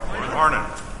Harnan.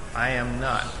 I am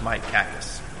not Mike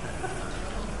Cactus.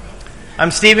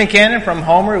 I'm Stephen Cannon from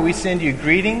Homer. We send you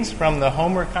greetings from the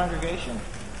Homer congregation.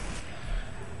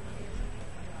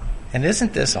 And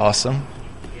isn't this awesome?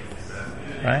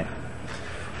 Right?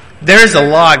 There's a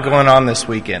lot going on this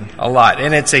weekend. A lot.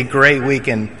 And it's a great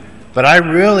weekend. But I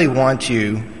really want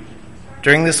you,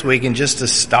 during this weekend, just to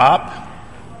stop,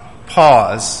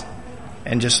 pause,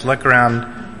 and just look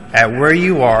around at where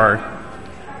you are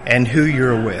and who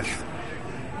you're with.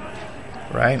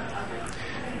 Right?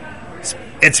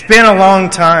 It's been a long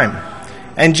time.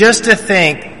 And just to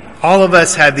think, all of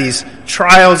us have these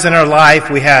trials in our life.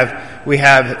 We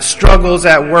have struggles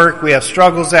at work. We have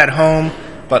struggles at home.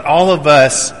 But all of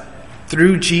us,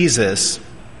 through Jesus,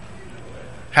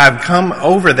 have come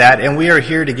over that, and we are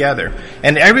here together.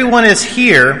 And everyone is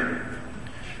here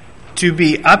to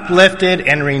be uplifted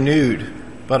and renewed.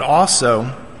 But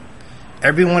also,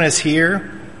 everyone is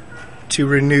here to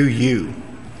renew you.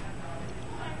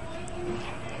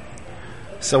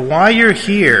 So while you're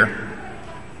here,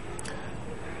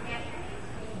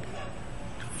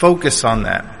 focus on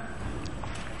that.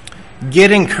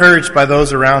 Get encouraged by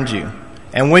those around you.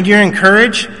 And when you're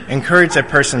encourage that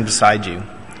person beside you.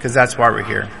 Because that's why we're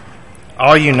here.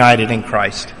 All united in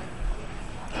Christ.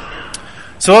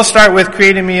 So I'll start with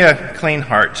creating me a clean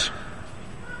heart.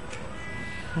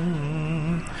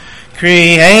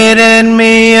 Create in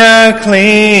me a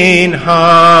clean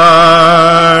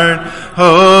heart,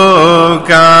 O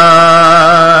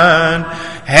God,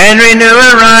 and renew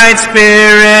a right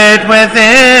spirit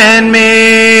within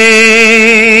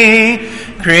me.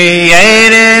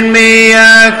 Create in me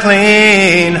a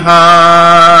clean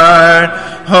heart,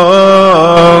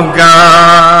 O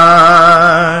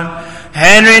God,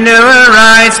 and renew a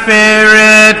right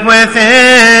spirit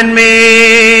within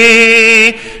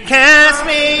me. Cast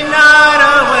me not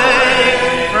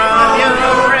away from your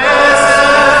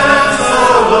presence,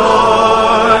 O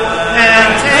Lord,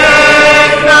 and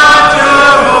take not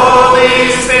your Holy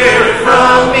Spirit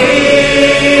from me.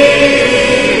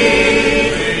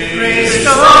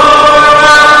 Restore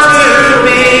unto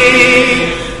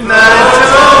me the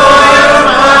joy of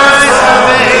my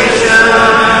salvation,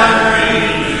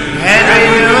 and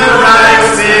renew a right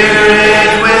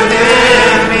spirit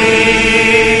within me.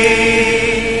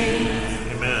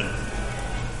 Amen.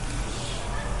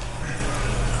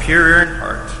 Pure in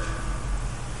heart.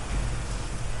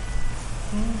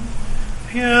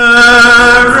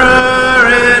 Purer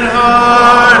in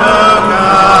heart, O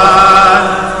God,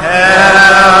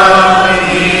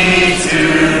 help me to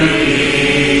be.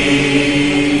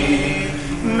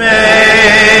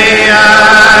 May I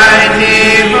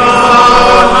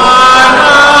devote my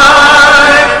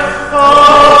life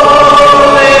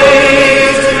wholly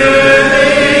to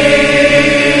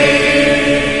Thee.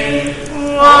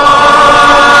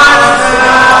 Watch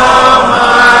Thou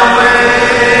my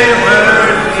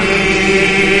wayward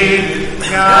feet.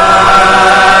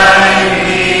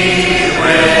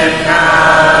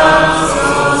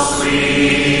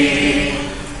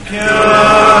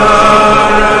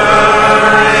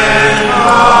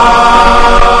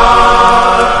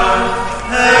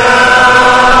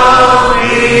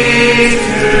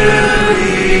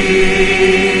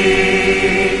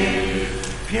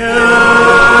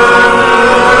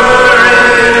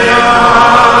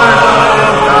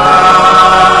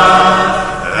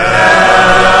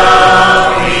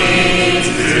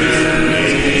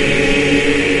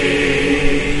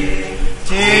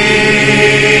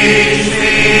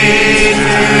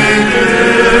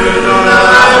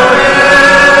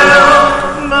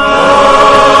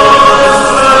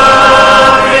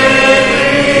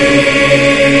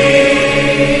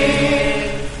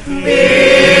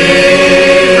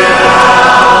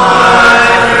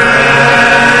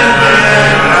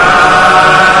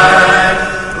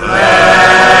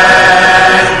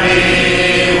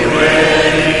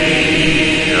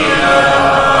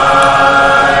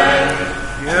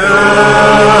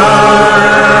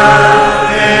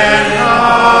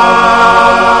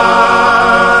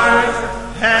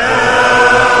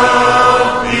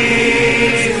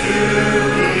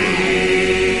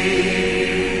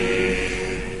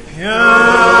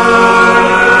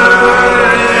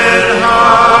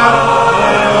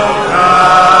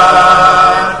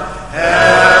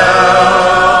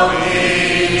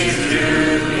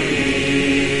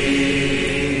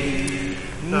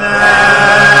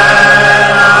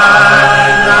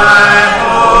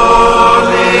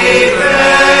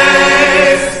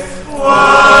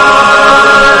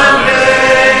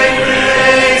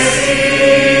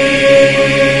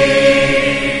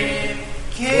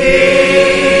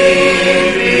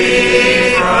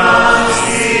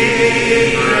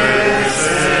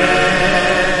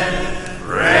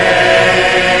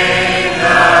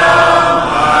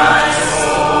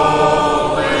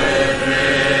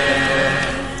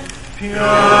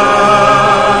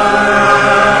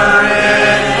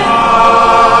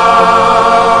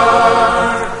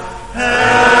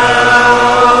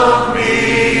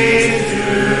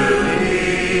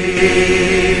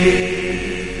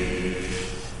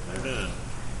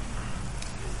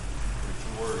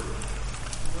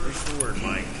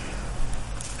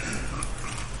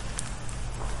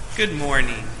 Good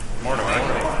morning.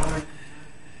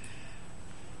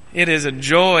 It is a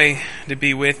joy to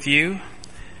be with you.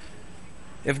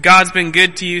 If God's been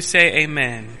good to you, say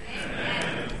amen.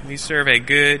 Amen. We serve a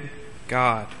good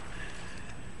God.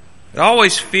 It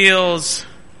always feels,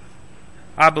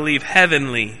 I believe,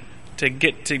 heavenly to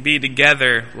get to be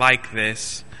together like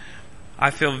this. I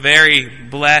feel very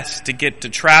blessed to get to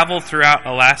travel throughout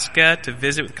Alaska, to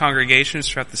visit with congregations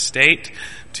throughout the state,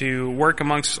 to work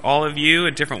amongst all of you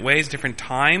in different ways, different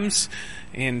times,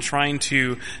 in trying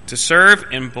to serve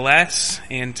and bless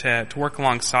and to work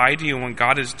alongside you in what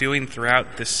God is doing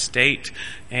throughout this state.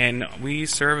 And we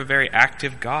serve a very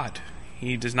active God.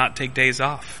 He does not take days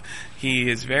off. He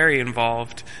is very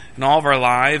involved in all of our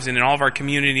lives and in all of our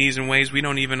communities in ways we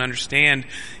don't even understand.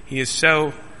 He is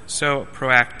so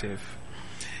proactive.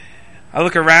 I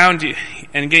look around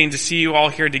and getting to see you all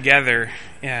here together,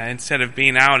 instead of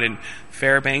being out in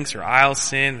Fairbanks or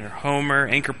Eielson or Homer,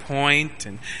 Anchor Point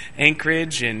and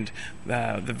Anchorage and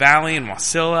the Valley and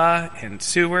Wasilla and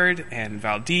Seward and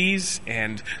Valdez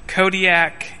and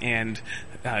Kodiak and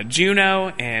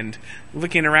Juneau, and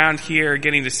looking around here,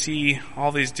 getting to see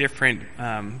all these different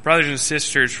brothers and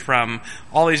sisters from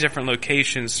all these different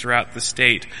locations throughout the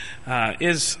state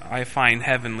is, I find,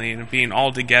 heavenly. And being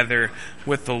all together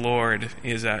with the Lord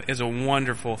is a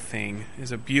wonderful thing,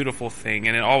 is a beautiful thing,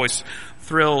 and it always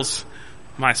thrills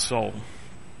my soul.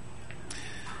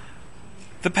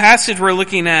 The passage we're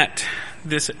looking at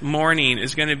this morning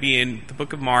is going to be in the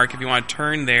book of Mark. If you want to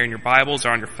turn there in your Bibles or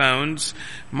on your phones,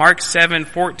 Mark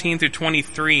 7:14 through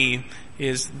 23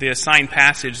 is the assigned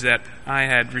passage that I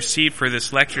had received for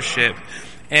this lectureship.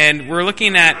 And we're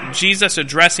looking at Jesus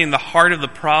addressing the heart of the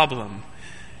problem.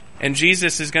 And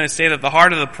Jesus is going to say that the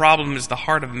heart of the problem is the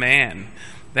heart of man.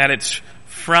 That it's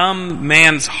from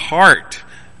man's heart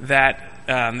that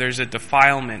there's a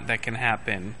defilement that can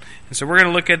happen. And so we're going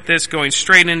to look at this, going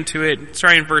straight into it.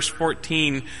 Starting in verse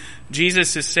 14,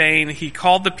 Jesus is saying, He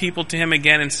called the people to Him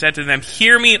again and said to them,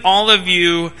 "Hear me, all of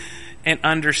you, and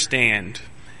understand."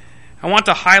 I want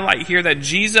to highlight here that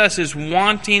Jesus is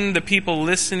wanting the people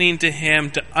listening to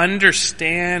Him to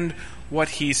understand what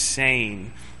He's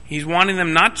saying. He's wanting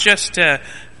them not just to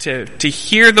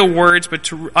hear the words, but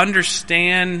to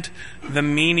understand the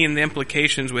meaning and the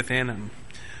implications within them.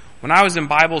 When I was in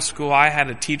Bible school, I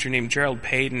had a teacher named Gerald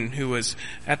Payton who was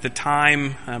at the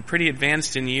time pretty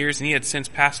advanced in years, and he had since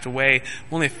passed away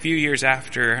only a few years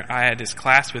after I had his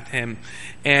class with him.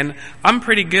 And I'm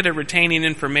pretty good at retaining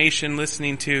information,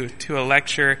 listening to a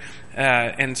lecture,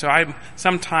 and so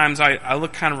sometimes I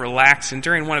look kind of relaxed. And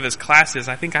during one of his classes,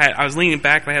 I think I was leaning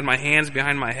back and I had my hands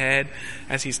behind my head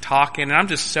as he's talking, and I'm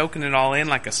just soaking it all in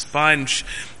like a sponge.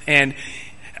 And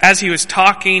as he was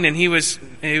talking and he was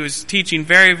teaching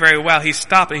very, very well, he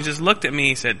stopped and he just looked at me.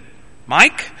 He said,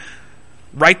 "Mike,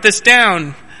 write this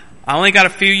down. I only got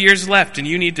a few years left and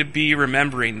you need to be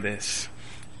remembering this."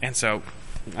 And so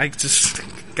I just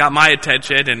got my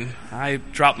attention and I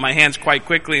dropped my hands quite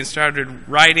quickly and started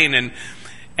writing. And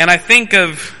I think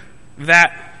of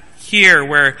that here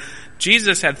where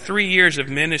Jesus had 3 years of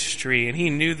ministry and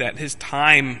He knew that His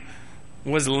time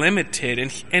was limited,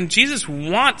 and Jesus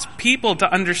wants people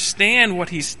to understand what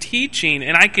He's teaching,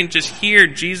 and I can just hear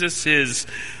Jesus's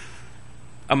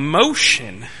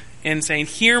emotion in saying,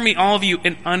 "Hear me, all of you,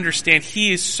 and understand."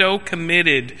 He is so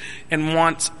committed and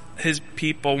wants His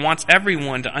people, wants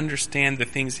everyone to understand the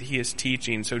things that He is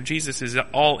teaching. So Jesus is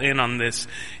all in on this,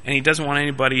 and He doesn't want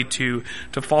anybody to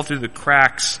fall through the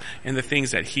cracks in the things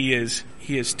that He is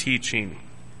teaching.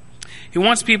 He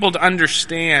wants people to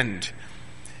understand,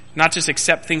 not just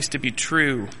accept things to be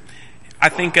true. I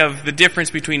think of the difference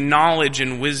between knowledge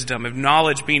and wisdom, of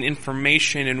knowledge being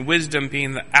information and wisdom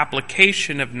being the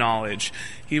application of knowledge.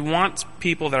 He wants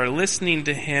people that are listening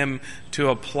to Him to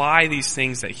apply these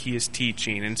things that He is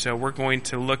teaching. And so we're going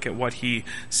to look at what He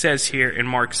says here in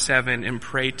Mark 7 and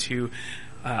pray to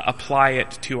apply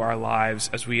it to our lives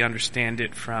as we understand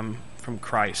it from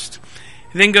Christ.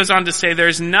 He then goes on to say,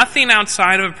 "There's nothing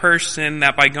outside of a person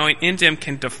that by going into him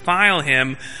can defile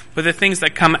him, but the things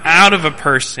that come out of a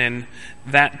person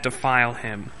that defile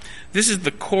him." This is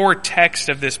the core text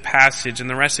of this passage, and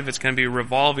the rest of it's going to be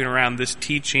revolving around this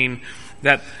teaching,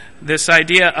 that this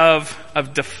idea of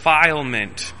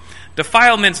defilement.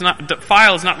 Defile is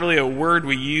not really a word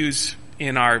we use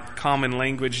in our common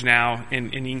language now in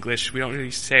English. We don't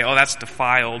really say, "Oh, that's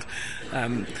defiled."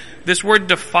 This word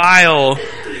defile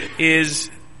is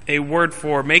a word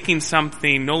for making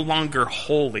something no longer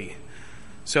holy.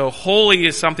 So holy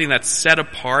is something that's set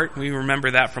apart. We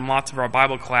remember that from lots of our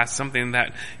Bible class, something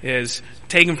that is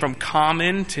taken from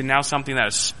common to now something that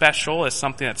is special, as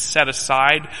something that's set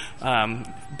aside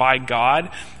by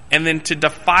God. And then to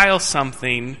defile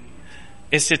something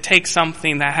is to take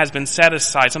something that has been set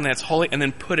aside, something that's holy, and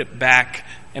then put it back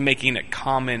and making it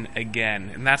common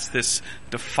again. And that's this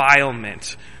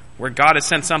defilement, where God has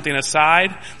sent something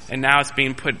aside, and now it's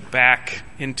being put back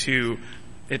into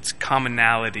its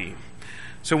commonality.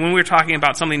 So when we're talking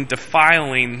about something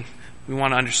defiling, we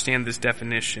want to understand this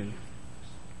definition.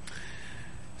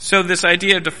 So this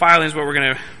idea of defiling is what we're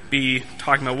going to be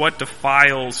talking about. What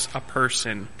defiles a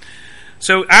person?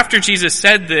 So after Jesus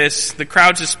said this, the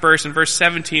crowds dispersed. In verse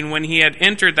 17, when he had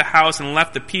entered the house and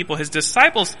left the people, his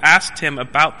disciples asked him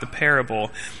about the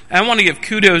parable. And I want to give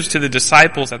kudos to the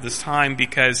disciples at this time,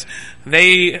 because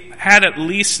they had at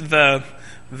least the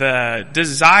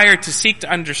desire to seek to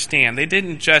understand. They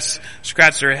didn't just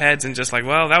scratch their heads and just like,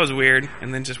 well, that was weird,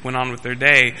 and then just went on with their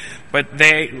day. But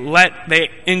they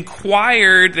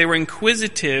inquired, they were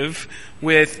inquisitive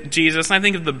with Jesus. And I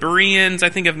think of the Bereans, I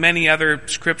think of many other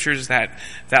scriptures that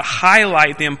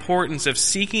highlight the importance of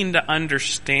seeking to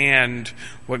understand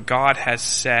what God has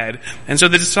said. And so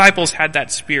the disciples had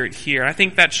that spirit here. I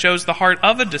think that shows the heart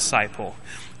of a disciple.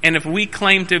 And if we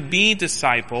claim to be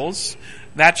disciples,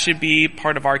 that should be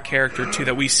part of our character too,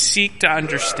 that we seek to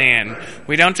understand.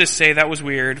 We don't just say that was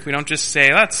weird. We don't just say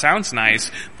that sounds nice,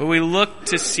 but we look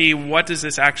to see what does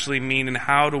this actually mean and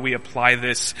how do we apply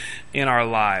this in our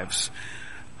lives.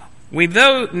 We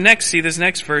see this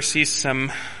next verse, see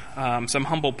some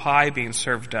humble pie being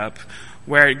served up,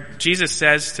 where Jesus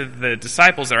says to the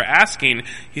disciples that are asking,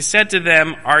 he said to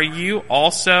them, "Are you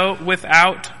also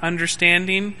without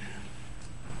understanding?"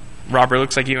 Robert,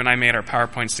 looks like you and I made our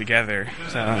PowerPoints together.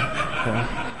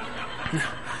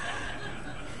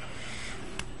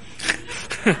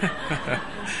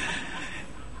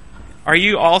 Are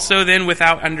you also then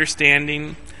without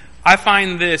understanding? I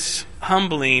find this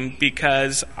humbling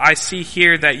because I see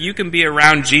here that you can be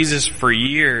around Jesus for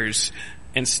years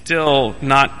and still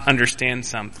not understand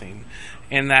something.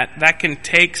 And that can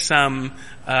take some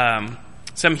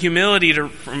humility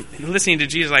from listening to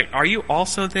Jesus, like, are you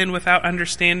also then without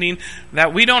understanding?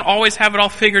 That we don't always have it all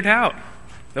figured out.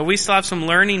 That we still have some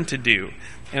learning to do.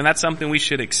 And that's something we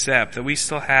should accept, that we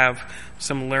still have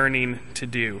some learning to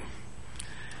do.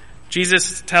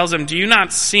 Jesus tells them, do you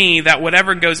not see that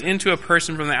whatever goes into a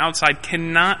person from the outside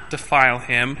cannot defile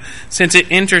him, since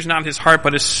it enters not his heart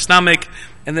but his stomach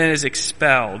and then is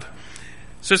expelled?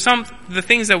 So the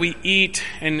things that we eat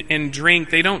and drink,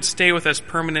 they don't stay with us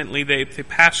permanently. They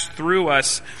pass through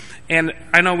us. And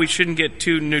I know we shouldn't get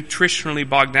too nutritionally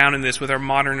bogged down in this with our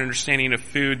modern understanding of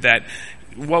food, that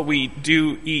what we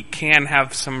do eat can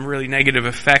have some really negative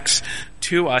effects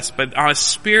to us. But on a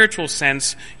spiritual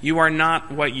sense, you are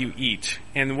not what you eat.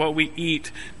 And what we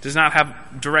eat doesn't have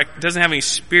any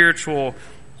spiritual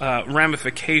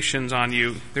ramifications on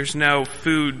you. There's no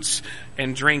foods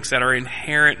and drinks that are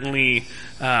inherently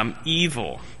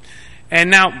evil. And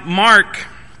now Mark,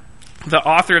 the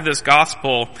author of this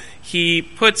gospel, he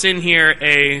puts in here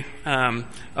a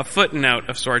footnote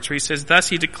of sorts where he says, thus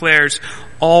he declares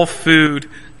all food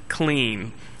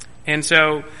clean. And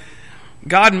so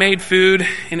God made food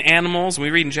and animals.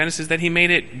 We read in Genesis that he made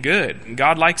it good.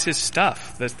 God likes his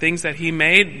stuff. The things that he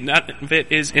made, none of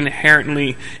it is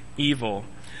inherently evil.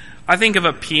 I think of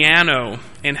a piano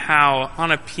and how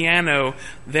on a piano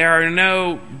there are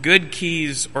no good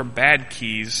keys or bad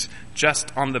keys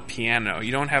just on the piano.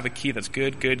 You don't have a key that's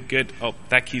good. Oh,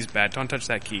 that key's bad. Don't touch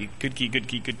that key. Good key.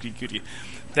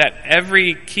 That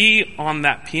every key on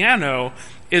that piano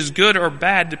is good or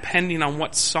bad depending on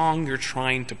what song you're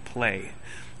trying to play.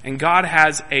 And God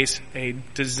has a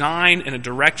design and a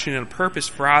direction and a purpose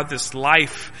for how this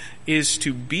life is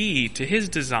to be, to his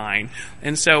design.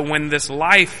 And so when this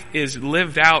life is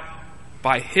lived out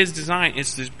by his design,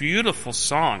 it's this beautiful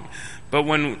song. But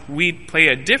when we play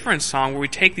a different song where we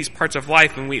take these parts of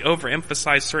life and we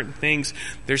overemphasize certain things,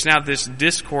 there's now this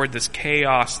discord, this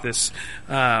chaos, this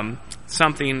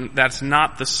something that's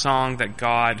not the song that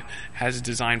God has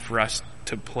designed for us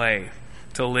to play,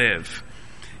 to live.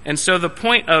 And so the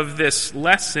point of this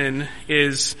lesson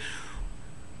is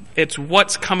it's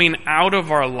what's coming out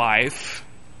of our life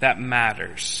that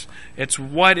matters. It's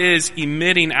what is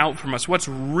emitting out from us, what's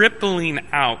rippling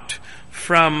out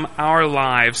from our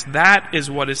lives. That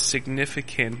is what is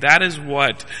significant. That is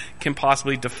what can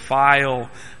possibly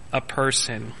defile a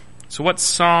person. So what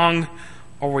song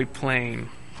are we playing?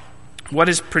 What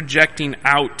is projecting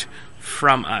out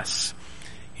from us?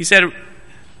 He said,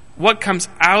 what comes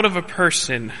out of a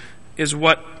person is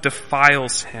what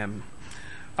defiles him.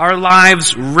 Our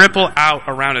lives ripple out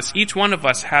around us. Each one of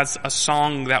us has a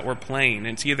song that we're playing.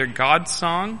 It's either God's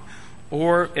song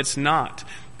or it's not.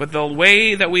 But the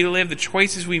way that we live, the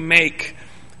choices we make,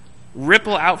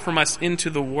 ripple out from us into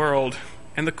the world.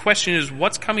 And the question is,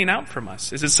 what's coming out from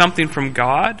us? Is it something from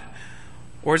God,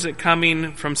 or is it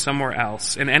coming from somewhere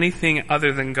else? And anything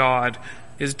other than God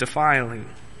is defiling.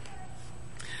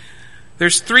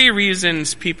 There's 3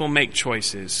 reasons people make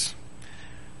choices.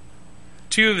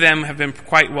 2 of them have been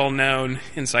quite well known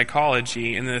in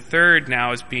psychology, and the third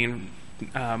now is being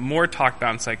more talked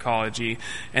about in psychology.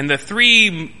 And the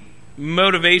 3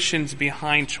 motivations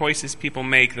behind choices people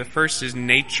make, the first is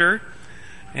nature.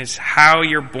 It's how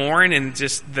you're born and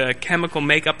just the chemical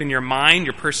makeup in your mind,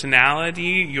 your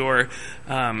personality, your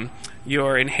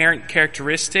inherent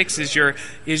characteristics is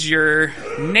your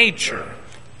nature.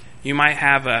 You might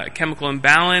have a chemical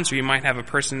imbalance, or you might have a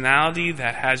personality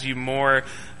that has you more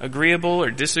agreeable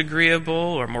or disagreeable,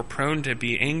 or more prone to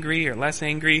be angry or less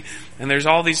angry. And there's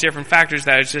all these different factors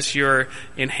that is just your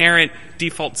inherent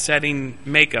default setting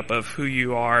makeup of who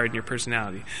you are and your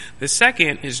personality. The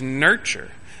second is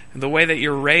nurture. The way that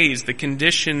you're raised, the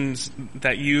conditions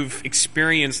that you've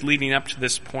experienced leading up to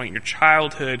this point, your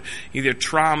childhood, either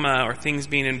trauma or things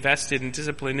being invested and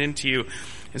disciplined into you.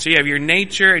 And so you have your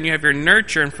nature and you have your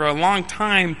nurture, and for a long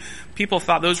time, people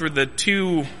thought those were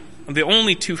the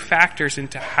only 2 factors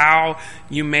into how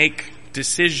you make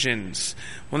decisions.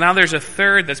 Well, now there's a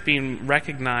third that's being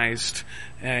recognized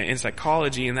in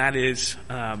psychology, and that is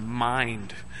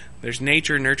mind. There's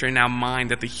nature, nurture, and now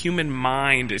mind, that the human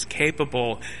mind is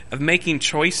capable of making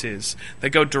choices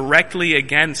that go directly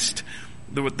against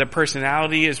the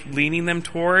personality is leaning them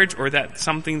towards, or that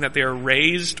something that they are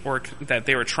raised or that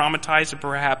they were traumatized to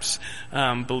perhaps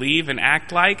believe and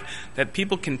act like, that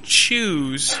people can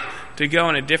choose to go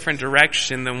in a different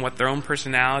direction than what their own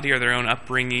personality or their own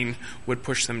upbringing would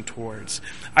push them towards.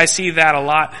 I see that a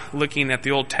lot looking at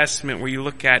the Old Testament, where you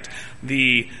look at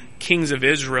the kings of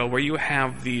Israel, where you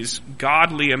have these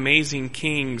godly, amazing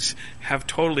kings have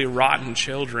totally rotten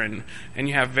children, and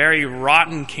you have very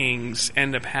rotten kings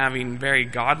end up having very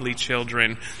godly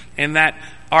children, and that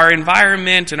our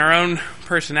environment and our own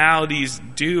personalities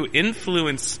do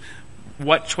influence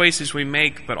what choices we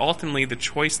make, but ultimately the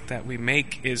choice that we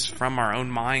make is from our own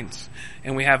minds,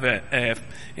 and we have an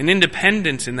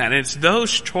independence in that, and it's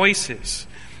those choices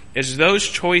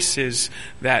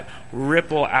that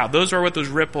ripple out. Those are what those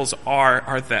ripples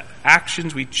are the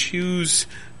actions we choose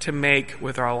to make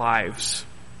with our lives.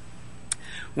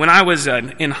 When I was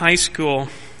in high school,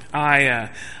 I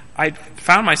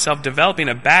found myself developing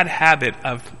a bad habit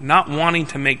of not wanting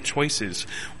to make choices.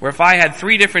 Where if I had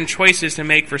 3 different choices to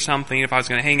make for something, if I was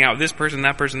going to hang out with this person,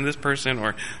 that person, this person,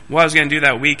 or what I was going to do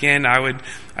that weekend, I'd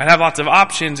have lots of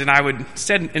options, and I would,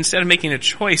 instead of making a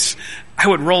choice, I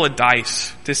would roll a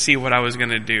dice to see what I was going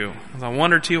to do. On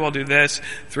 1 or 2, I'll do this.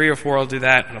 3 or 4, I'll do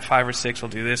that. And 5 or 6, I'll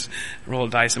do this. Roll a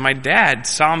dice. And my dad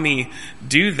saw me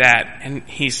do that, and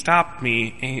he stopped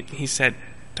me, and he said,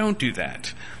 "Don't do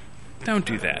that. Don't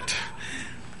do that.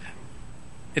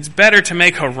 It's better to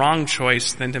make a wrong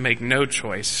choice than to make no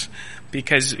choice.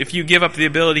 Because if you give up the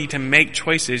ability to make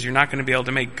choices, you're not going to be able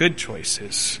to make good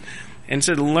choices." And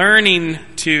so learning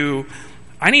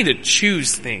I need to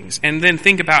choose things, and then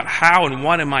think about how and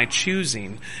what am I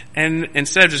choosing. And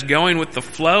instead of just going with the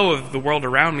flow of the world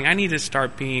around me, I need to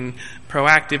start being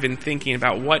proactive in thinking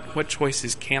about what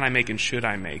choices can I make and should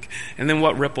I make. And then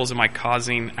what ripples am I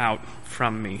causing out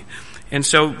from me. And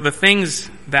so the things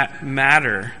that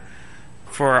matter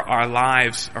for our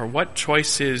lives are what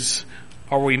choices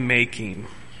are we making.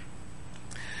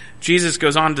 Jesus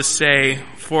goes on to say,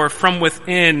 "For from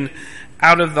within,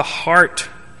 out of the heart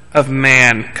of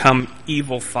man come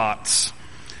evil thoughts."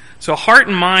 So heart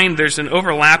and mind, there's an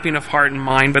overlapping of heart and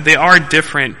mind, but they are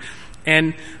different.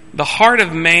 And the heart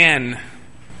of man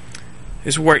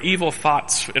is where evil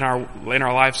thoughts in our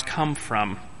lives come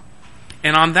from.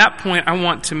 And on that point, I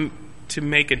want to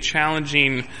make a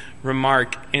challenging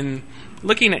remark. In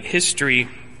looking at history,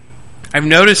 I've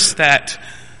noticed that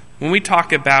when we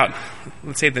talk about,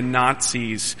 let's say, the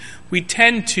Nazis, we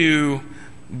tend to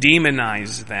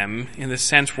demonize them in the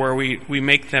sense where we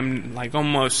make them like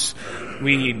almost,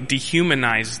 we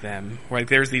dehumanize them. Like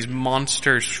there's these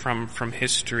monsters from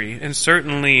history. And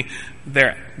certainly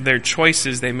their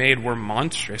choices they made were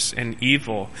monstrous and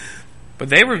evil. But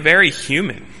they were very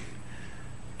human.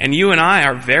 And you and I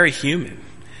are very human.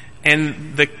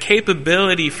 And the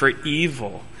capability for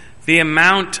evil, the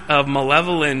amount of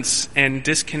malevolence and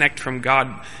disconnect from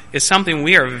God is something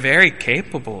we are very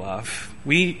capable of.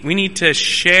 We need to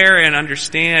share and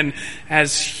understand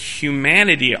as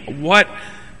humanity what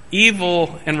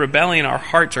evil and rebellion our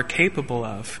hearts are capable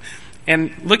of.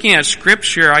 And looking at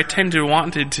Scripture, I tend to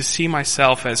want to see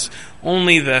myself as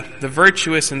only the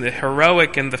virtuous and the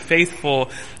heroic and the faithful,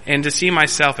 and to see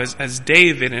myself as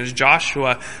David and as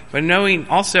Joshua, but knowing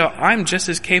also I'm just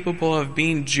as capable of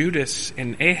being Judas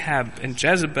and Ahab and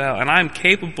Jezebel, and I'm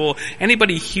capable,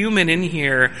 anybody human in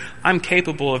here, I'm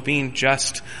capable of being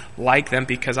just like them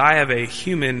because I have a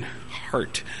human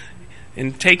heart.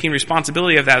 And taking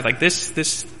responsibility of that, like this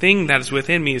thing that is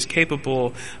within me is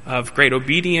capable of great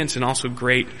obedience and also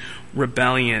great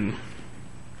rebellion.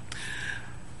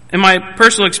 In my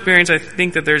personal experience, I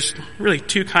think that there's really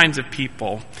two kinds of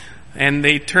people, and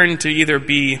they turn to either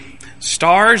be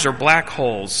stars or black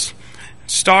holes.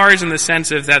 Stars in the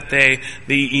sense of that they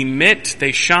emit,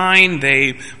 they shine,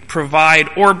 they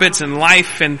provide orbits and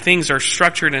life, and things are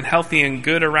structured and healthy and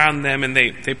good around them, and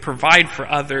they provide for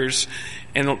others.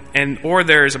 Or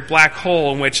there's a black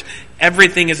hole in which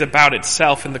everything is about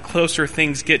itself, and the closer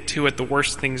things get to it, the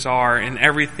worse things are, and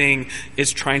everything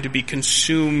is trying to be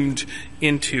consumed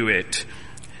into it.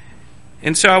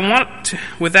 And so I want,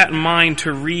 with that in mind,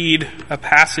 to read a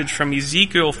passage from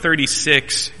Ezekiel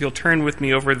 36. You'll turn with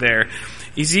me over there.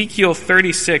 Ezekiel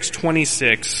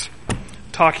 36:26,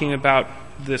 talking about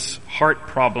this heart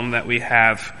problem that we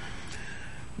have.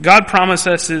 God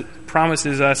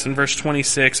promises us in verse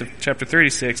 26 of chapter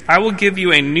 36, I will give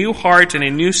you a new heart and a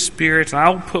new spirit, and I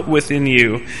will put within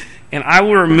you, and I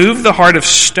will remove the heart of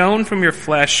stone from your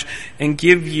flesh and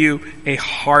give you a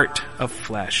heart of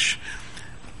flesh.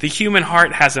 The human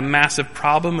heart has a massive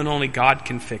problem, and only God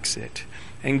can fix it.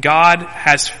 And God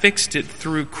has fixed it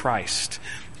through Christ.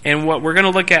 And what we're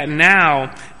going to look at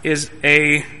now is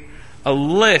a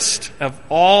list of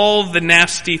all the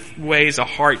nasty ways a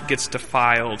heart gets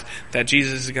defiled that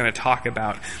Jesus is going to talk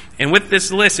about. And with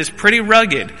this list, it's pretty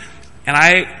rugged. And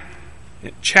I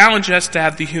challenge us to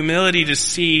have the humility to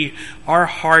see our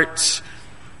hearts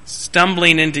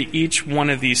stumbling into each one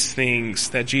of these things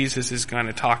that Jesus is going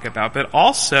to talk about, but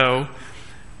also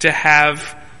to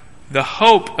have the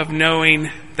hope of knowing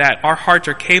that our hearts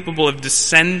are capable of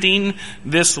descending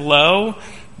this low,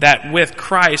 that with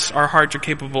Christ, our hearts are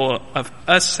capable of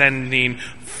ascending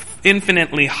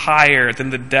infinitely higher than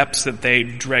the depths that they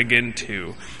drag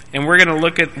into. And we're going to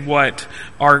look at what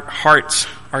our hearts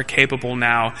are capable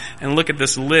now, and look at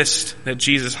this list that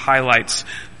Jesus highlights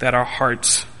that our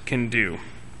hearts can do.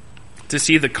 To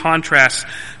see the contrast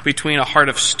between a heart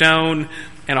of stone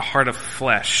and a heart of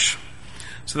flesh.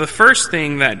 So the first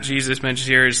thing that Jesus mentions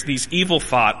here is these evil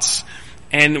thoughts.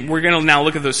 And we're going to now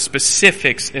look at those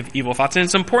specifics of evil thoughts. And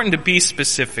it's important to be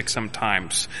specific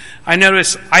sometimes. I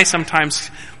notice I sometimes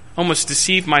almost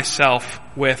deceive myself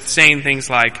with saying things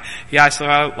like, yeah, I still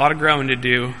have a lot of growing to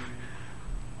do.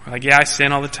 Or like, yeah, I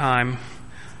sin all the time.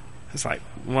 It's like,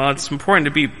 well, it's important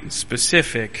to be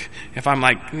specific. If I'm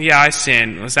like, yeah, I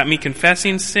sin, is that me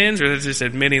confessing sins, or is it just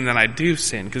admitting that I do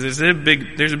sin? Because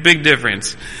there's a big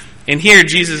difference. And here,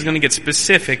 Jesus is going to get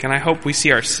specific, and I hope we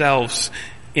see ourselves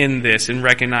in this and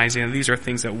recognizing that these are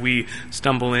things that we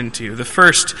stumble into. The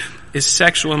first is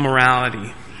sexual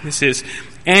immorality. This is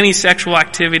any sexual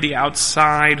activity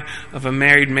outside of a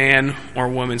married man or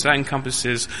woman. So that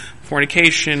encompasses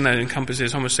fornication, that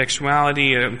encompasses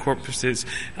homosexuality, it encompasses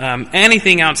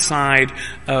anything outside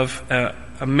of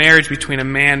a marriage between a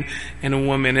man and a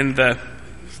woman. And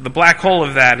the black hole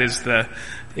of that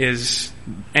is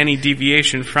any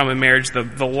deviation from a marriage.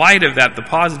 The light of that, the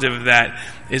positive of that,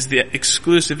 is the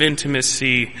exclusive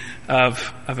intimacy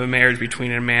of a marriage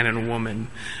between a man and a woman.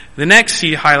 The next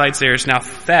he highlights there is now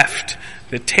theft,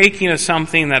 the taking of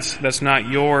something that's not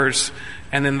yours,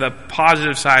 and then the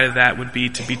positive side of that would be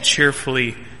to be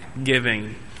cheerfully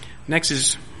giving. Next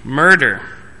is murder,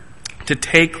 to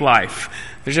take life.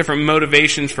 There's different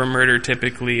motivations for murder,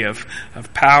 typically of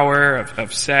power,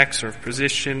 of sex, or of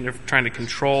position, of trying to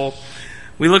control.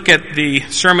 We look at the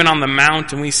Sermon on the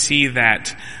Mount and we see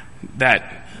that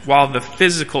while the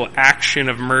physical action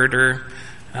of murder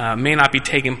may not be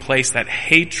taking place, that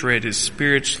hatred is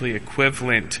spiritually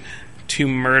equivalent to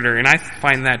murder. And I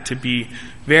find that to be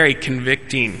very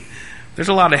convicting. There's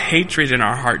a lot of hatred in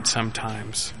our hearts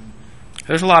sometimes.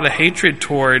 There's a lot of hatred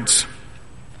towards,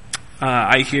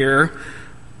 I hear,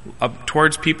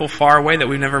 towards people far away that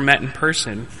we've never met in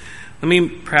person. Let me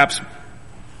perhaps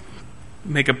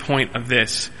make a point of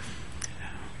this.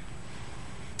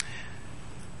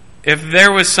 If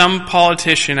there was some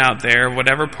politician out there,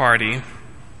 whatever party,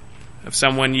 of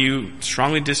someone you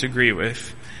strongly disagree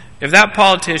with, if that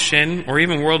politician or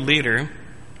even world leader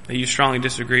that you strongly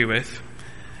disagree with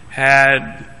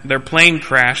had their plane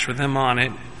crash with them on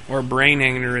it, or a brain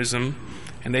aneurysm,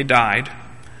 and they died,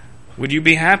 would you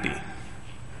be happy?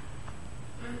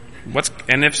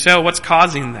 And if so, what's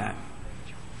causing that?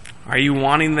 Are you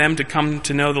wanting them to come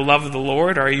to know the love of the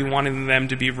Lord, or are you wanting them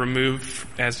to be removed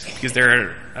because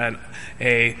they're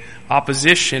a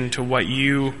opposition to what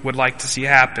you would like to see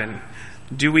happen?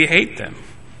 Do we hate them?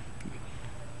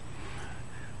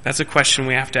 That's a question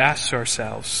we have to ask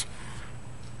ourselves.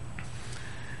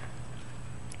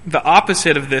 The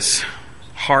opposite of this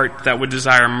heart that would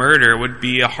desire murder would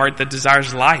be a heart that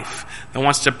desires life, that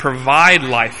wants to provide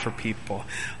life for people.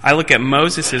 I look at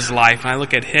Moses' life, and I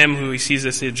look at him who he sees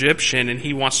this Egyptian, and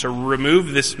he wants to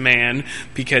remove this man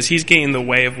because he's getting in the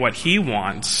way of what he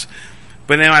wants.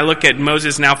 But then I look at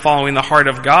Moses now following the heart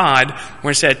of God,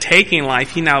 where instead of taking life,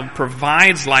 he now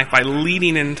provides life by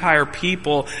leading an entire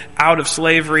people out of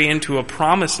slavery into a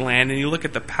promised land. And you look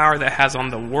at the power that has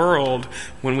on the world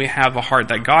when we have a heart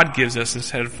that God gives us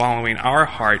instead of following our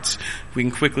hearts. We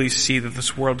can quickly see that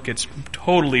this world gets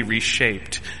totally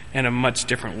reshaped in a much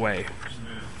different way.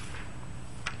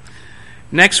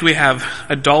 Next we have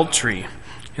adultery.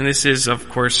 And this is, of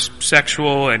course,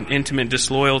 sexual and intimate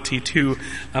disloyalty to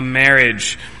a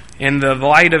marriage. And the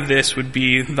light of this would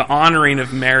be the honoring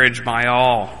of marriage by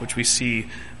all, which we see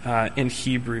in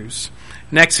Hebrews.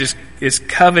 Next is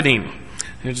coveting.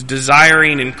 It's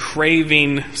desiring and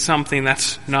craving something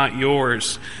that's not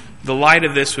yours. The light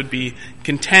of this would be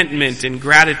contentment and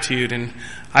gratitude. And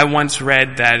I once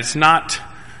read that it's not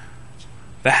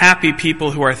the happy people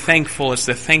who are thankful, it's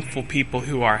the thankful people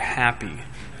who are happy.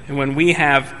 And when we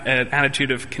have an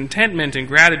attitude of contentment and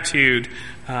gratitude,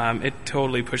 it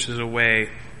totally pushes away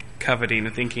coveting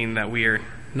and thinking that we are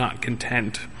not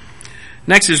content.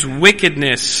 Next is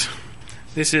wickedness.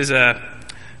 This is a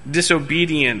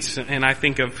disobedience, and I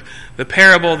think of the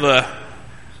parable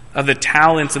of the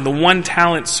talents and the one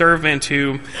talent servant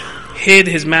who hid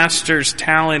his master's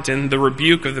talent, and the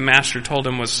rebuke of the master told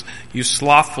him was, "You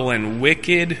slothful and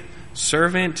wicked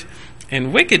servant."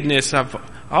 And wickedness, I've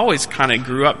always kind of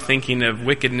grew up thinking of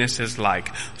wickedness as like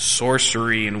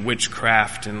sorcery and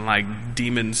witchcraft and like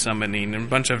demon summoning and a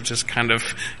bunch of just kind of,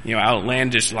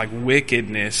 outlandish like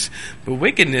wickedness. But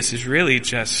wickedness is really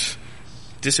just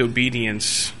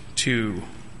disobedience to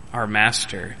our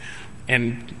master.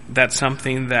 And that's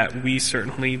something that we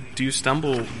certainly do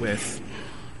stumble with.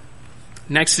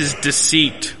 Next is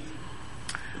deceit.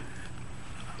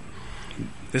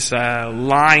 This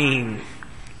lying,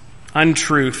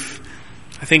 untruth.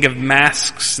 I think of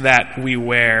masks that we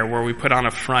wear, where we put on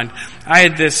a front. I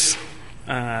had this,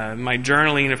 my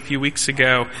journaling a few weeks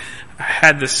ago, I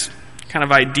had this kind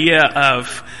of idea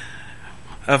of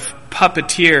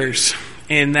puppeteers,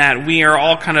 in that we are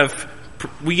all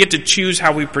we get to choose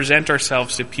how we present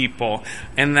ourselves to people,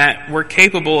 and that we're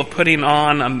capable of putting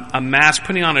on a mask,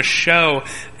 putting on a show,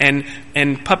 and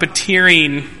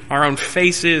puppeteering our own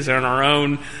faces and our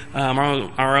own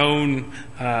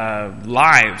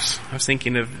lives. I was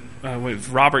thinking of what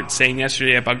Robert saying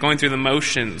yesterday about going through the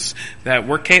motions, that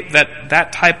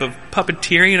that type of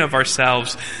puppeteering of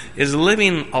ourselves is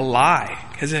living a lie,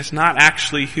 because it's not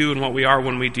actually who and what we are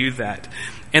when we do that.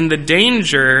 And the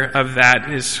danger of that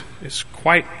is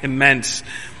quite immense.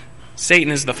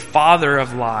 Satan is the father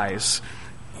of lies.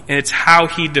 And it's how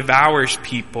he devours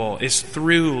people is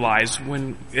through lies,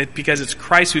 because it's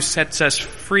Christ who sets us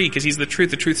free, because he's the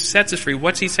truth. The truth sets us free.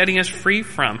 What's he setting us free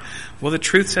from? Well, the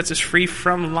truth sets us free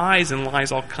from lies, and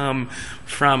lies all come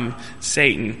from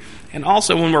Satan. And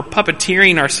also when we're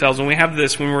puppeteering ourselves, when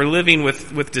we're living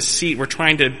with deceit, we're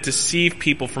trying to deceive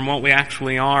people from what we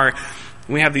actually are.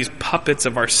 We have these puppets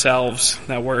of ourselves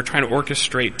that we're trying to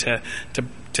orchestrate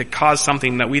to cause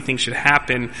something that we think should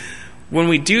happen. When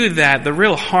we do that, the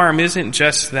real harm isn't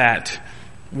just that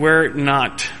we're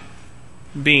not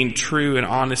being true and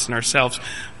honest in ourselves.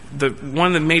 One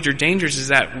of the major dangers is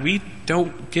that we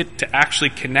don't get to actually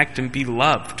connect and be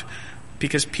loved,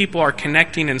 because people are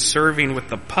connecting and serving with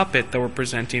the puppet that we're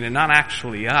presenting and not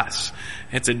actually us.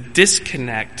 It's a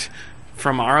disconnect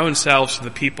from our own selves to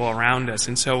the people around us.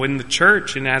 And so in the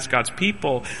church and as God's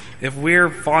people, if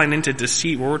we're falling into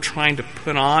deceit, where we're trying to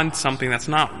put on something that's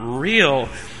not real,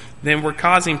 then we're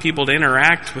causing people to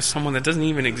interact with someone that doesn't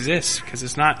even exist, because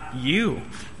it's not you.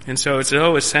 And so it's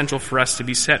so essential for us to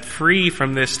be set free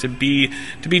from this, to be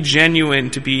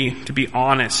genuine, to be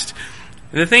honest.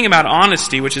 And the thing about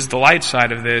honesty, which is the light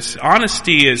side of this,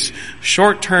 honesty is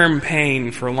short-term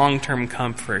pain for long-term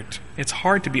comfort. It's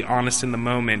hard to be honest in the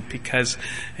moment because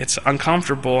it's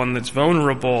uncomfortable and it's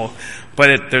vulnerable,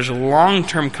 but there's a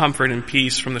long-term comfort and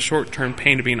peace from the short-term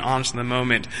pain to being honest in the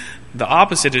moment. The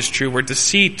opposite is true, where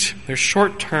deceit, there's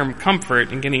short-term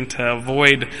comfort in getting to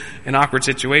avoid an awkward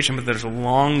situation, but there's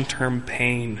long-term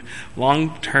pain,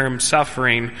 long-term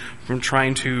suffering from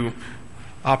trying to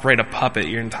operate a puppet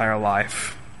your entire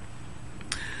life.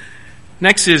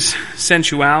 Next is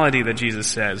sensuality that Jesus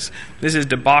says. This is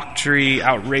debauchery,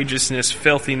 outrageousness,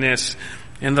 filthiness.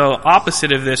 And the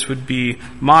opposite of this would be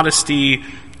modesty,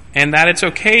 and that it's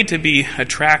okay to be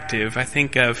attractive. I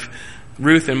think of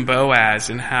Ruth and Boaz,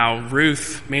 and how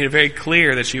Ruth made it very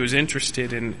clear that she was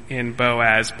interested in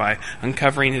Boaz by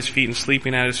uncovering his feet and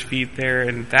sleeping at his feet there,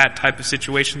 and that type of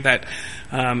situation, that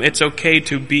it's okay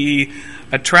to be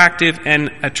attractive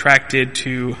and attracted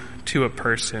to a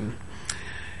person.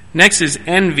 Next is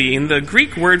envy, and the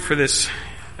Greek word for this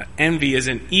envy is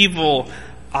an evil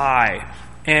eye.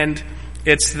 And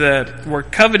it's where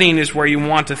coveting is where you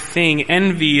want a thing.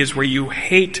 Envy is where you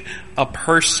hate a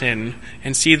person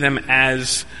and see them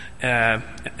as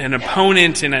an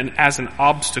opponent and as an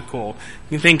obstacle.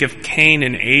 You think of Cain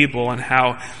and Abel, and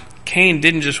how Cain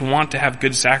didn't just want to have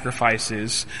good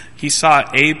sacrifices. He saw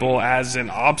Abel as an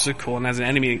obstacle and as an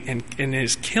enemy, and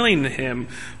his killing him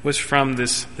was from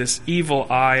this evil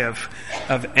eye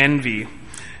of envy.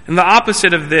 And the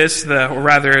opposite of this, the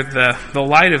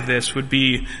light of this, would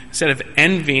be, instead of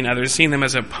envying others, seeing them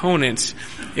as opponents,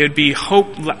 it would be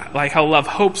hope, like how love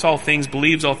hopes all things,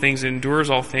 believes all things,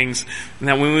 endures all things. And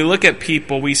that when we look at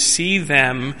people, we see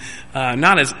them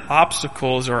not as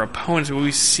obstacles or opponents, but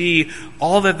we see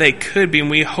all that they could be,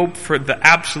 and we hope for the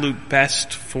absolute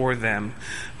best for them.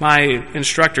 My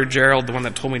instructor, Gerald, the one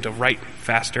that told me to write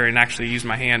faster and actually use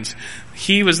my hands,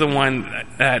 he was the one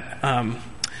that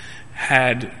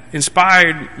had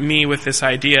inspired me with this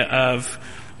idea of,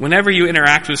 whenever you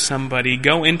interact with somebody,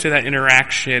 go into that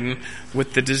interaction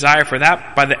with the desire for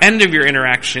that, by the end of your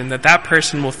interaction, that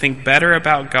person will think better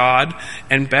about God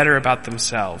and better about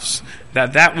themselves.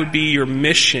 That would be your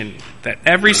mission. That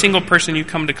every single person you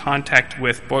come to contact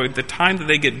with, the time that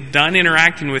they get done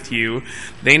interacting with you,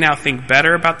 they now think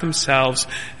better about themselves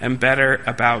and better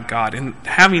about God. And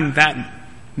having that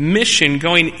mission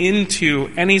going into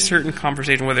any certain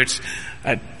conversation, whether it's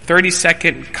a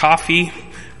 30-second coffee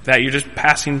that you're just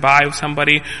passing by with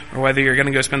somebody, or whether you're going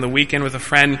to go spend the weekend with a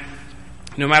friend,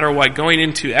 no matter what, going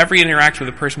into every interaction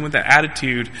with a person with that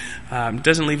attitude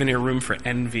doesn't leave any room for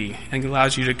envy, and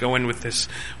allows you to go in with this,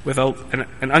 with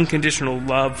an unconditional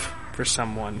love for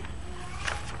someone.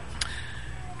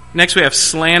 Next we have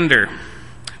slander.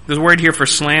 The word here for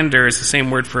slander is the same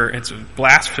word it's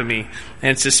blasphemy,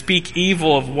 and it's to speak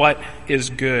evil of what is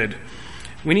good.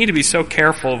 We need to be so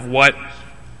careful of what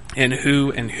and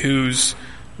who and whose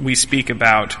we speak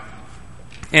about.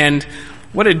 And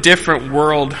what a different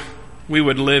world we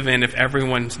would live in if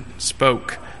everyone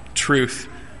spoke truth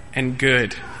and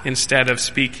good instead of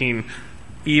speaking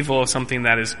evil of something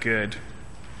that is good.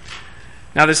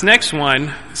 Now this next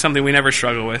one, something we never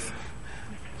struggle with,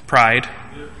 pride.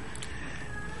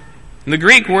 And the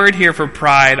Greek word here for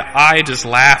pride, I just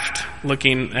laughed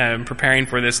preparing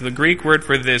for this. The Greek word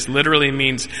for this literally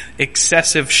means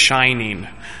excessive shining.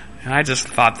 And I just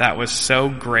thought that was so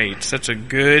great. Such a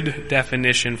good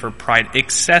definition for pride.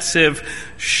 Excessive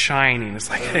shining. It's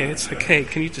like, hey, it's okay.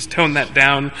 Can you just tone that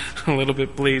down a little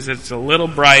bit, please? It's a little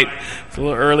bright. It's a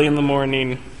little early in the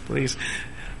morning. Please.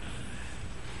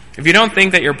 If you don't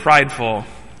think that you're prideful,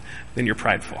 then you're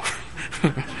prideful.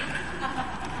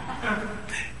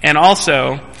 And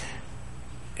also,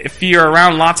 if you're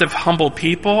around lots of humble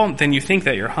people, then you think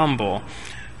that you're humble.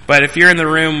 But if you're in the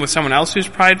room with someone else who's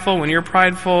prideful, when you're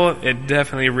prideful, it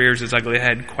definitely rears its ugly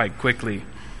head quite quickly.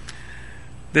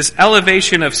 This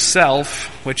elevation of self,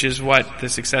 which is what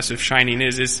this excessive shining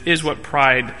is what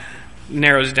pride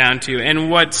narrows down to. And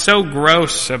what's so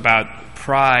gross about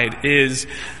pride is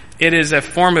it is a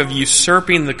form of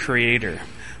usurping the Creator.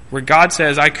 Where God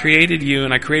says, I created you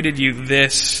and I created you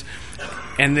this,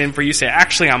 and then for you to say,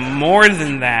 actually I'm more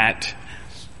than that,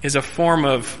 is a form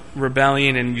of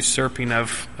rebellion and usurping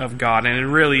of God. And it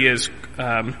really is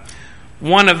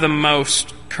one of the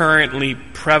most currently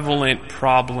prevalent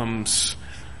problems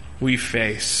we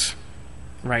face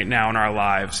right now in our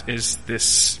lives, is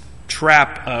this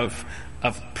trap of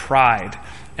pride.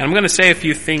 And I'm going to say a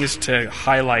few things to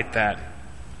highlight that.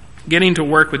 Getting to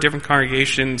work with different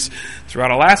congregations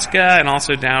throughout Alaska and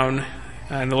also down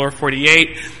in the lower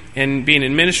 48, and being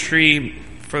in ministry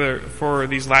for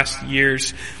these last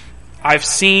years, I've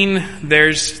seen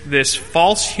there's this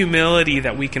false humility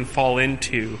that we can fall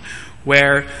into,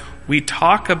 where we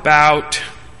talk about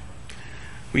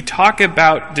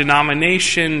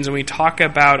denominations and we talk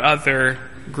about other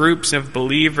groups of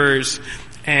believers,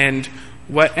 and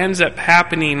what ends up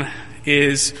happening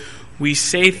is we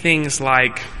say things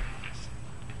like,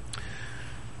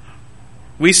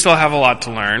 we still have a lot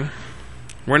to learn.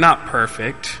 We're not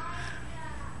perfect.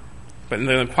 But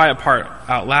the quiet part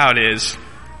out loud is,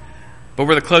 but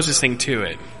we're the closest thing to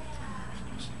it.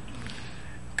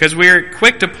 Because we're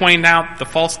quick to point out the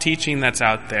false teaching that's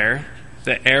out there,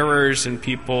 the errors in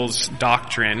people's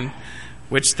doctrine,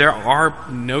 which there are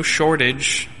no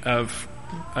shortage of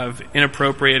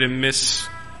inappropriate and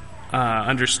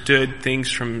misunderstood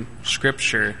things from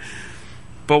Scripture.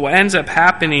 But what ends up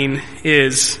happening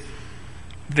is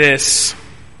this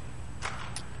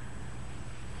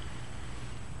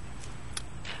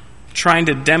trying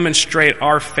to demonstrate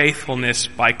our faithfulness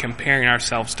by comparing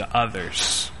ourselves to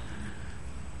others.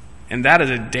 And that is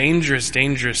a dangerous,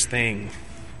 dangerous thing.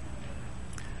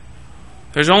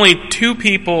 There's only two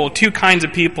kinds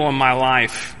of people in my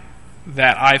life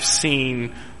that I've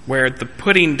seen where the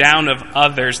putting down of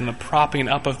others and the propping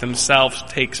up of themselves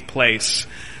takes place.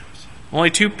 Only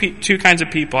two kinds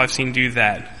of people I've seen do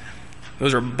that.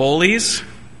 Those are bullies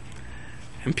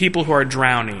and people who are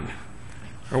drowning,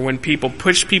 or when people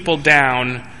push people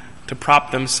down to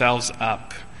prop themselves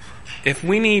up. If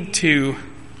we need to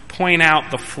point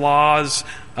out the flaws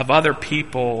of other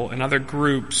people and other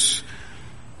groups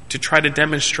to try to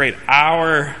demonstrate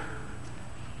our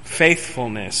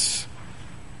faithfulness,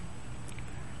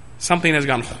 something has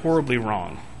gone horribly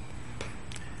wrong.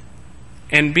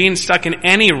 And being stuck in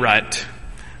any rut,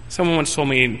 someone once told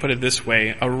me, and put it this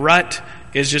way, a rut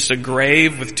is just a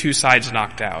grave with two sides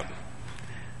knocked out.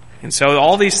 And so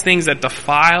all these things that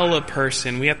defile a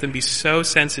person, we have to be so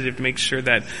sensitive to make sure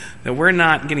that we're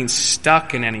not getting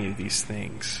stuck in any of these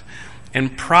things.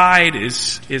 And pride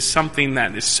is something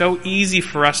that is so easy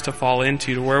for us to fall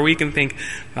into, to where we can think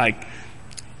like,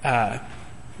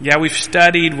 we've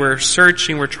studied, we're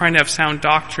searching, we're trying to have sound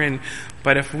doctrine,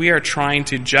 but if we are trying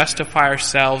to justify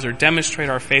ourselves or demonstrate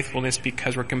our faithfulness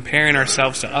because we're comparing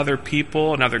ourselves to other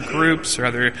people and other groups or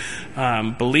other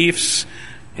beliefs,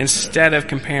 instead of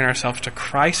comparing ourselves to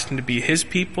Christ and to be His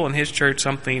people and His church,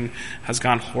 something has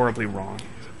gone horribly wrong.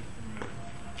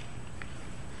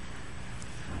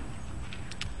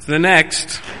 The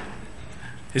next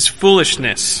is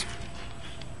foolishness.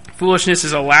 Foolishness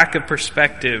is a lack of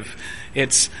perspective.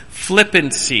 It's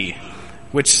flippancy,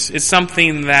 which is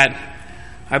something that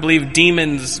I believe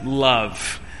demons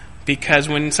love. Because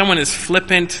when someone is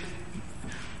flippant,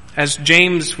 as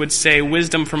James would say,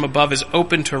 wisdom from above is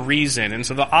open to reason. And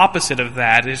so the opposite of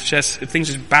that is just, things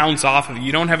just bounce off of you.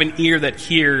 You don't have an ear that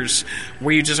hears,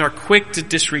 where you just are quick to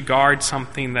disregard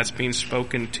something that's being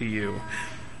spoken to you.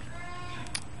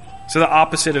 So the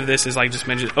opposite of this is, like I just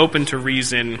mentioned, open to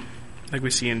reason, like we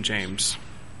see in James.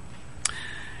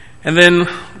 And then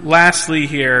lastly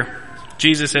here,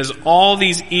 Jesus says, all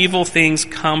these evil things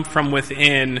come from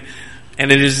within,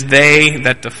 and it is they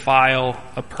that defile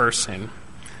a person.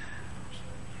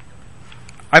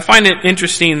 I find it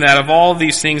interesting that of all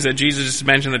these things that Jesus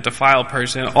mentioned that defile a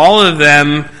person, all of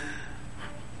them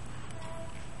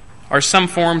are some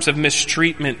forms of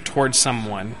mistreatment towards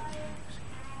someone.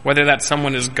 Whether that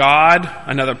someone is God,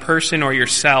 another person, or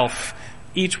yourself,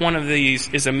 each one of these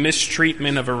is a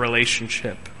mistreatment of a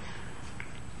relationship.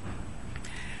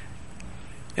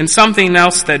 And something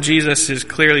else that Jesus is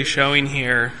clearly showing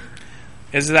here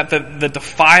is that the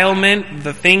defilement,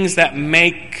 the things that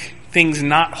make things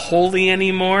not holy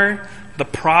anymore, the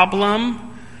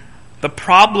problem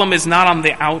is not on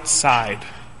the outside.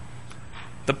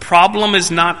 The problem is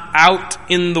not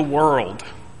out in the world.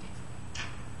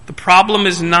 The problem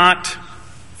is not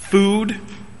food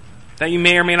that you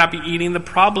may or may not be eating. The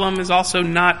problem is also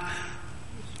not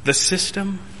the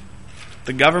system,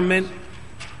 the government,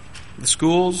 the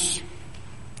schools,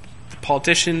 the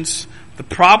politicians. The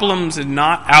problems are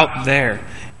not out there.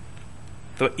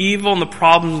 The evil and the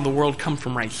problems of the world come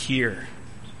from right here.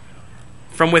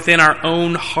 From within our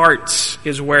own hearts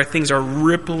is where things are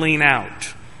rippling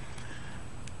out.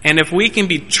 And if we can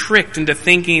be tricked into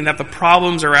thinking that the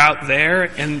problems are out there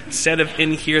instead of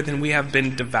in here, then we have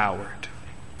been devoured.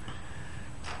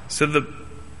 So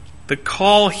the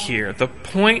call here, the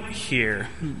point here,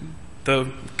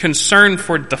 the concern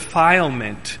for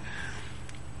defilement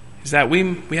is that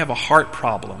we have a heart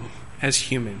problem as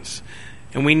humans.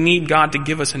 And we need God to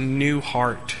give us a new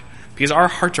heart, because our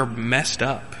hearts are messed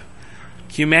up.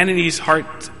 Humanity's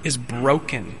heart is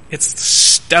broken. It's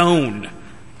stone.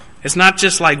 It's not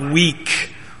just like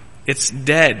weak. It's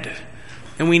dead.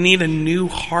 And we need a new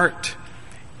heart.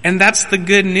 And that's the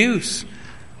good news.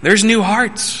 There's new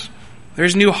hearts.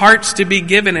 There's new hearts to be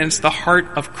given, and it's the heart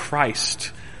of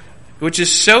Christ, which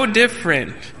is so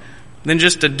different than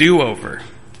just a do-over.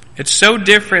 It's so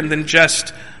different than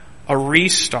just a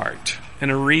restart and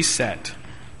a reset.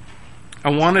 I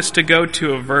want us to go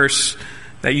to a verse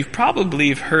that you've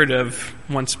probably heard of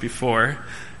once before.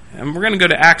 And we're going to go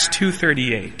to Acts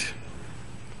 2:38.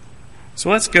 So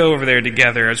let's go over there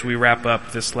together as we wrap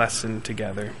up this lesson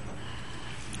together.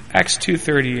 Acts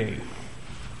 2:38.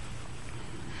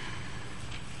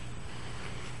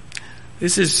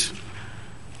 This is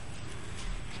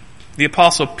the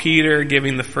Apostle Peter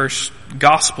giving the first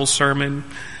gospel sermon,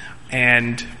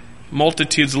 and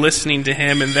multitudes listening to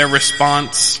him and their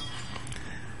response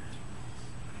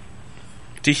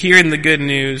to hearing the good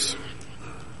news.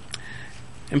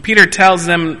 And Peter tells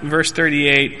them, verse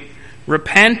 38,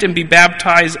 "Repent and be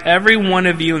baptized, every one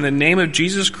of you, in the name of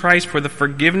Jesus Christ for the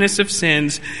forgiveness of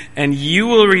sins, and you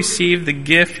will receive the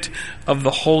gift of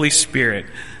the Holy Spirit."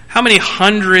 How many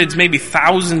hundreds, maybe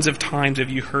thousands of times have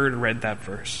you heard or read that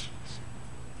verse?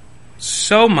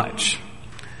 So much.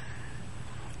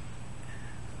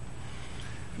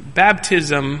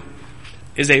 Baptism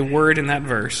is a word in that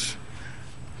verse,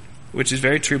 which is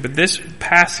very true, but this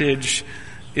passage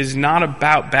is not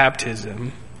about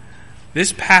baptism.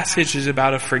 This passage is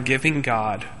about a forgiving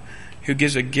God who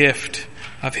gives a gift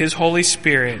of His Holy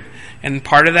Spirit, and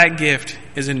part of that gift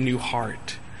is a new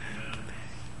heart.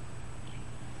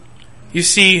 You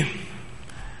see,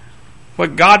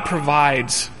 what God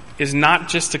provides is not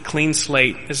just a clean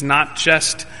slate, is not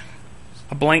just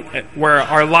a blank, where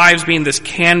our lives being this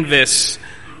canvas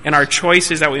and our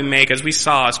choices that we make, as we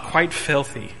saw, is quite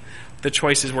filthy. The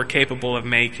choices we're capable of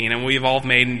making, and we've all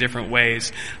made in different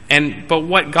ways. But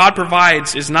what God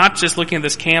provides is not just looking at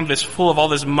this canvas full of all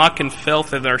this muck and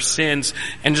filth of our sins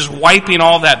and just wiping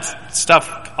all that stuff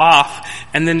off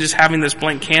and then just having this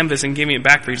blank canvas and giving it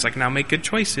back for you. He's like, now make good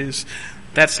choices.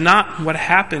 That's not what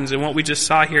happens. And what we just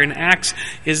saw here in Acts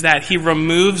is that He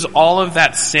removes all of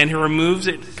that sin. He removes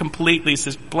it completely. It's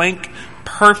this blank,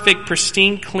 perfect,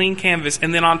 pristine, clean canvas.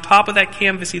 And then on top of that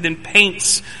canvas, He then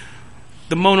paints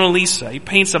the Mona Lisa. He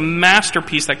paints a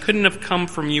masterpiece that couldn't have come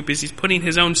from you because He's putting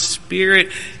His own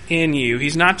Spirit in you.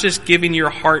 He's not just giving your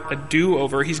heart a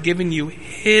do-over. He's giving you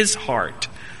His heart.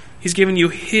 He's giving you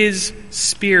His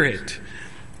Spirit.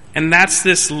 And that's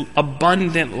this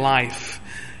abundant life.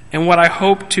 And what I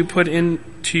hope to put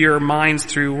into your minds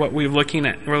through what we're looking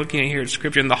at here in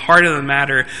Scripture, and the heart of the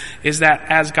matter is that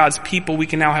as God's people, we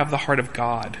can now have the heart of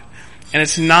God. And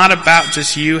it's not about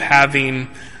just you having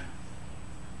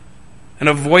an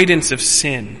avoidance of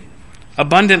sin.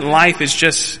 Abundant life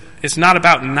it's not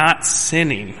about not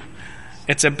sinning.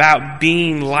 It's about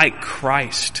being like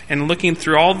Christ and looking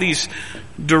through all these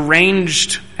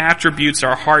deranged attributes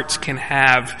our hearts can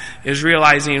have, is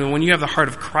realizing when you have the heart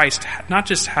of Christ, not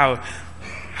just how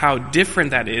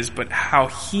different that is, but how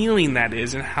healing that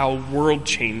is and how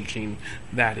world-changing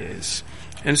that is.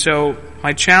 And so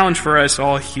my challenge for us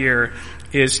all here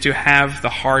is to have the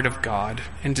heart of God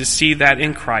and to see that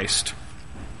in Christ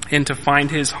and to find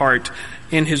His heart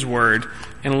in His Word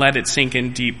and let it sink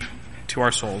in deep to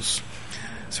our souls.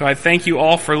 So I thank you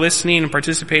all for listening and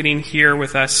participating here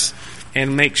with us,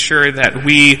 and make sure that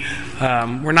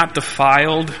we're not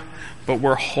defiled, but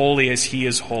we're holy as He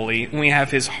is holy. And we have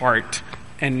His heart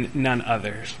and none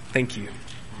others. Thank you.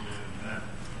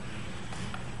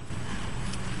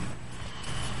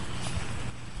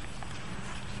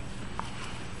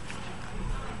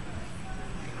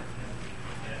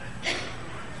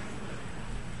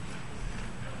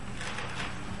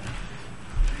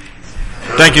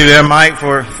 Thank you there, Mike,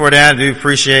 for that. I do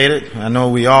appreciate it. I know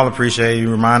we all appreciate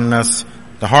you reminding us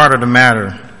the heart of the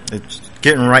matter. It's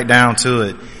getting right down to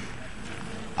it.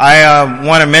 I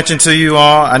want to mention to you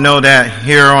all, I know that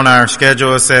here on our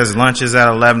schedule it says lunch is at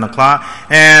 11 o'clock,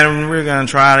 and we're going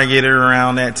to try to get it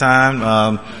around that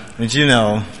time. But you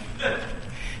know,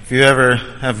 if you ever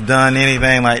have done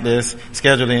anything like this,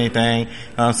 scheduled anything,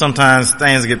 sometimes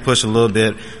things get pushed a little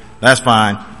bit. That's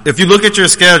fine. If you look at your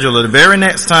schedule, the very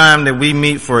next time that we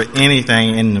meet for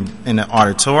anything in the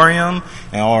auditorium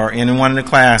or in one of the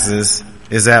classes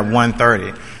is at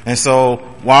 1:30. And so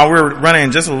while we're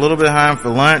running just a little bit behind for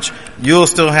lunch, you'll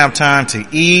still have time to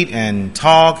eat and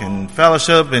talk and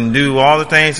fellowship and do all the things